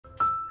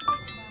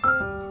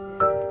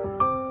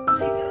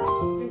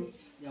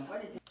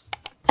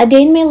A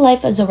Day in My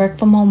Life as a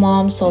Work From Home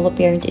Mom Solo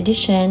Parent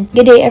Edition.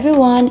 Good day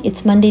everyone!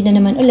 It's Monday na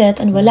naman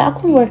ulit and wala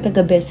akong work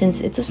kagabi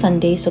since it's a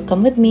Sunday, so come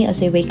with me as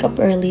I wake up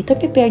early to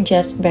prepare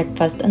Jeff's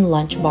breakfast and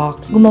lunch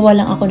box. Gumawa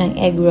lang ako ng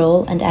egg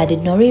roll and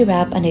added nori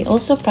wrap, and I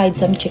also fried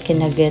some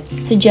chicken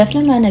nuggets. So Jeff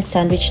naman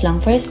nag-sandwich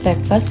lang for his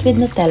breakfast with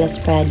Nutella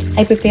spread.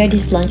 I prepared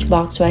his lunch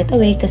box right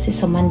away kasi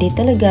sa Monday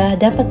talaga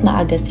dapat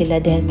maaga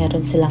sila dahil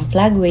meron silang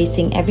flag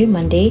racing every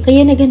Monday,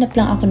 kaya naghanap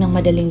lang ako ng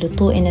madaling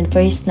lutuin, and for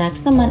his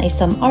snacks naman ay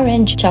some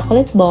orange,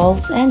 chocolate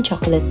balls, and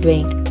chocolate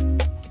drink.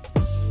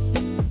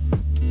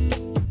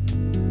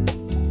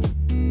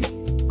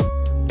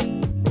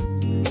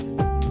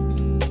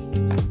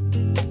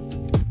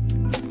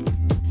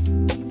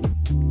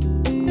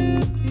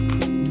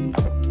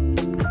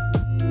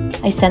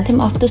 I sent him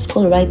off to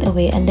school right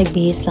away and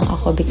nagbihis lang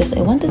ako because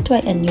I want to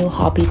try a new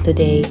hobby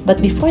today. But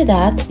before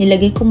that,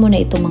 nilagay ko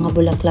muna itong mga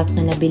bulaklak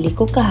na nabili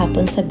ko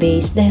kahapon sa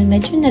base dahil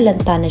medyo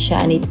nalanta na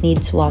siya and it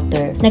needs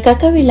water.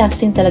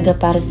 Nakaka-relaxing talaga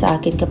para sa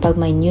akin kapag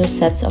may new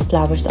sets of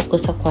flowers ako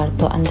sa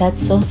kwarto, and that's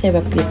so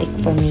therapeutic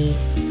for me.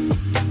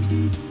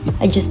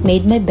 I just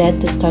made my bed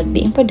to start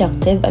being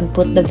productive and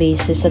put the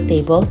vases sa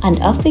table,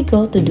 and off we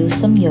go to do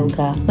some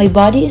yoga. My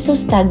body is so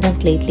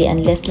stagnant lately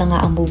and less lang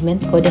nga ang movement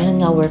ko dahil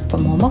nga work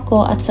from home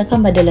ako at saka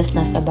madalas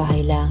nasa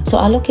bahay lang.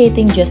 So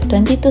allocating just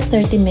 20 to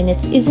 30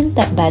 minutes isn't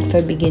that bad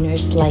for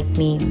beginners like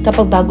me.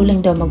 Kapag bago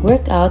lang daw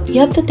mag-workout,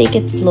 you have to take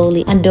it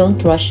slowly and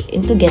don't rush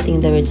into getting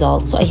the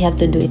result. So I have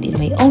to do it in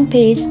my own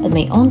pace, at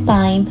my own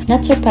time,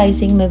 not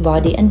surprising my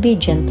body, and be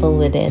gentle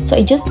with it. So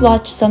I just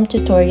watched some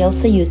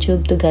tutorials sa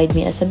YouTube to guide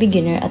me as a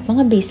beginner at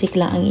mga basic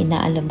lang ang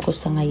inaalam ko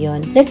sa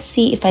ngayon. Let's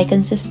see if I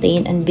can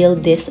sustain and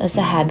build this as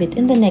a habit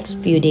in the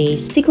next few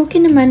days. Si Cookie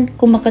naman,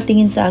 kung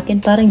makatingin sa akin,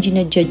 parang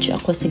ginajudge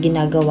ako sa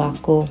ginagawa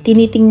ko.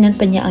 Tinitingnan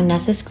pa niya ang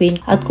nasa screen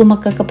at kung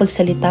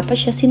makakapagsalita pa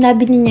siya,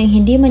 sinabi niya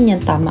hindi man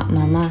yan tama,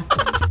 mama.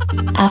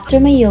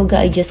 After my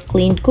yoga, I just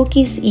cleaned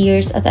Cookie's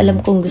ears at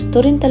alam kong gusto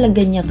rin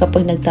talaga niya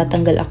kapag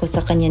nagtatanggal ako sa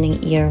kanya ng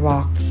ear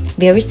rocks.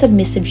 Very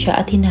submissive siya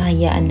at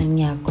hinahayaan lang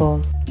niya ako.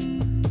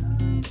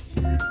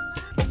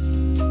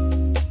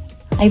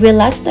 I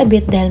relaxed a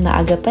bit dahil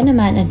maaga pa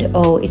naman, and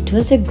oh, it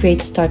was a great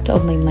start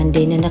of my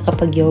Monday na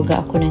nakapag-yoga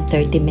ako ng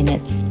 30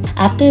 minutes.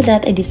 After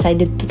that, I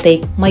decided to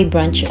take my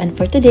brunch, and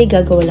for today,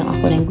 gagawa lang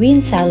ako ng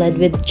green salad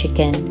with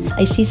chicken.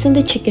 I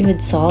seasoned the chicken with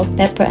salt,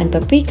 pepper, and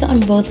paprika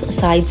on both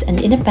sides,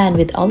 and in a pan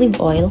with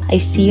olive oil, I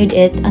seared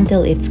it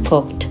until it's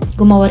cooked.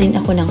 Gumawa rin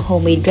ako ng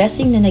homemade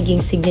dressing na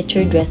naging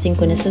signature dressing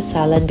ko na sa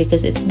salad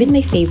because it's been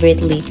my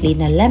favorite lately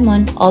na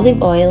lemon, olive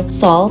oil,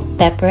 salt,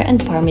 pepper,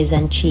 and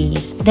parmesan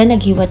cheese. Then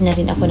naghiwad na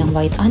rin ako ng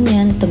white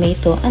onion,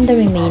 tomato, and the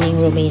remaining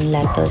romaine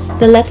lettuce.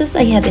 The lettuce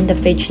I have in the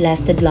fridge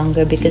lasted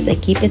longer because I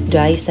keep it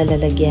dry sa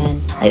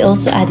lalagyan. I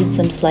also added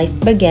some sliced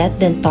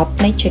baguette, then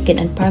topped my chicken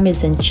and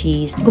parmesan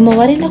cheese.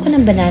 Gumawa rin ako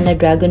ng banana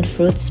dragon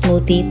fruit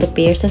smoothie to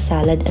pair sa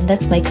salad, and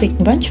that's my quick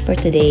brunch for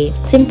today.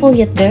 Simple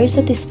yet very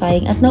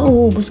satisfying at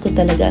nauubos ko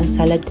talaga ang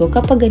salad ko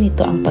kapag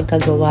ganito ang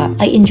pagkagawa.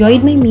 I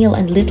enjoyed my meal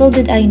and little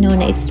did I know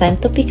na it's time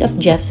to pick up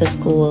Jeff sa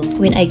school.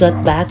 When I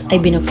got back,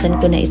 ay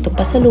binuksan ko na itong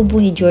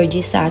pasalubong ni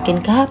Georgie sa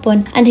akin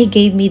kahapon, and he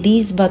gave me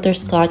these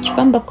butterscotch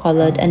from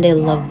Bacolod, and I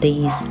love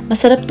these.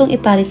 Masarap tong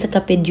ipari sa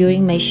kape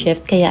during my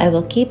shift, kaya I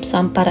will keep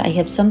some para I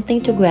have something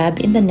to grab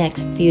in the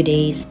next few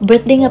days.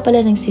 Birthday nga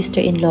pala ng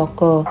sister-in-law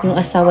ko, yung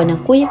asawa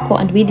ng kuya ko,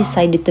 and we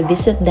decided to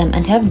visit them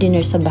and have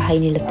dinner sa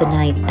bahay nila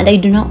tonight. And I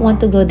do not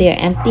want to go there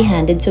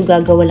empty-handed, so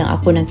gagawa lang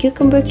ako ng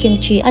cucumber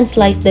kimchi and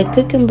slice the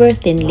cucumber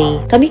thinly.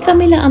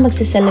 Kami-kami lang ang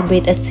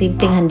magse-celebrate at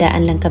simpleng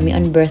handaan lang kami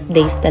on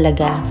birthdays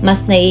talaga.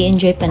 Mas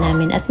nai-enjoy pa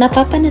namin at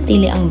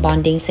napapanatili ang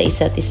bonding sa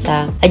isa't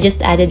isa. I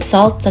just added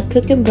salt sa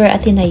cucumber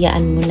at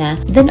hinayaan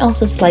muna, then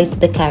also sliced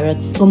the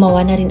carrots.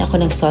 Gumawa na rin ako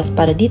ng sauce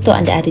para dito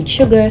and added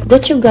sugar,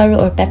 gochujang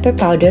or pepper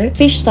powder,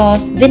 fish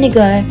sauce,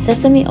 vinegar,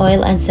 sesame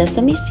oil, and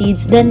sesame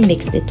seeds, then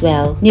mixed it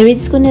well.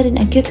 Nirinse ko na rin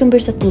ang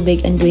cucumber sa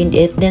tubig and drained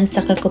it, then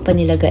saka ko pa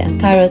nilagay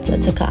ang carrots at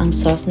saka ang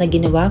sauce na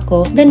ginawa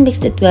ko, then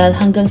mixed it well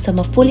hanggang sa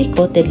ma-fully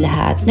coated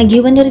lahat.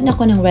 Naghiwa na rin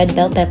ako ng red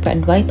bell pepper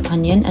and white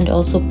onion and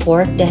also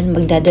pork dahil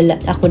magdadala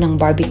ako ng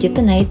barbecue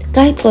tonight,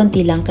 kahit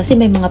konti lang kasi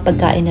may mga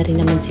pagkain na rin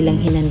naman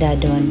silang hinanda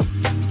doon.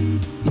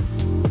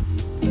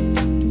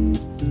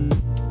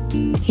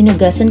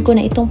 Hinugasan ko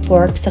na itong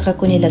pork, saka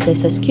ko nilagay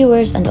sa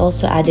skewers and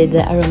also added the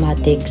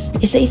aromatics.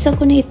 Isa-isa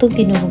ko na itong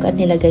tinuhog at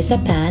nilagay sa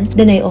pan.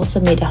 Then I also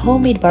made a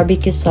homemade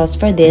barbecue sauce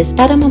for this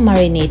para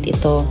ma-marinate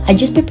ito. I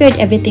just prepared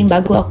everything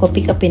bago ako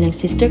pick upin ng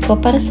sister ko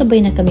para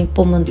sabay na kaming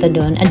pumunta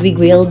doon, and we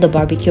grilled the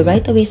barbecue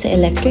right away sa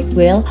electric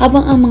grill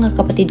habang ang mga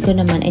kapatid ko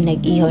naman ay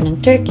nag-ihaw ng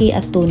turkey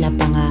at tuna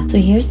pa nga. So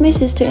here's my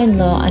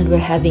sister-in-law and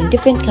we're having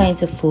different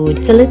kinds of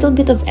food. It's a little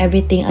bit of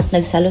everything at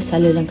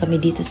nagsalo-salo lang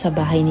kami dito sa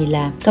bahay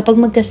nila. Kapag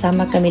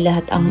magkasama kami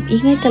lahat ang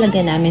ingay talaga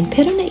namin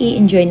pero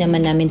nai-enjoy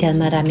naman namin dahil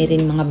marami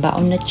rin mga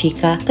baon na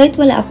chika kahit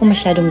wala ako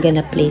masyadong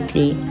ganap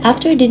lately.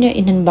 After dinner,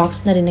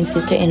 in-unbox na rin ng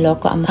sister-in-law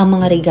ko ang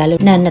mga regalo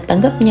na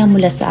natanggap niya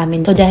mula sa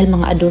amin. So dahil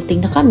mga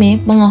adulting na kami,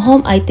 mga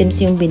home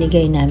items yung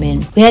binigay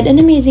namin. We had an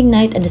amazing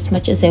night and as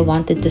much as I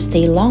wanted to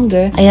stay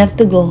longer, I have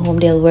to go home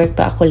dahil work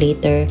pa ako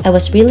later. I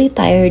was really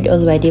tired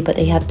already but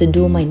I have to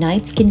do my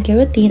night skincare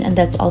routine and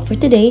that's all for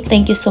today.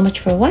 Thank you so much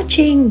for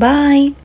watching. Bye!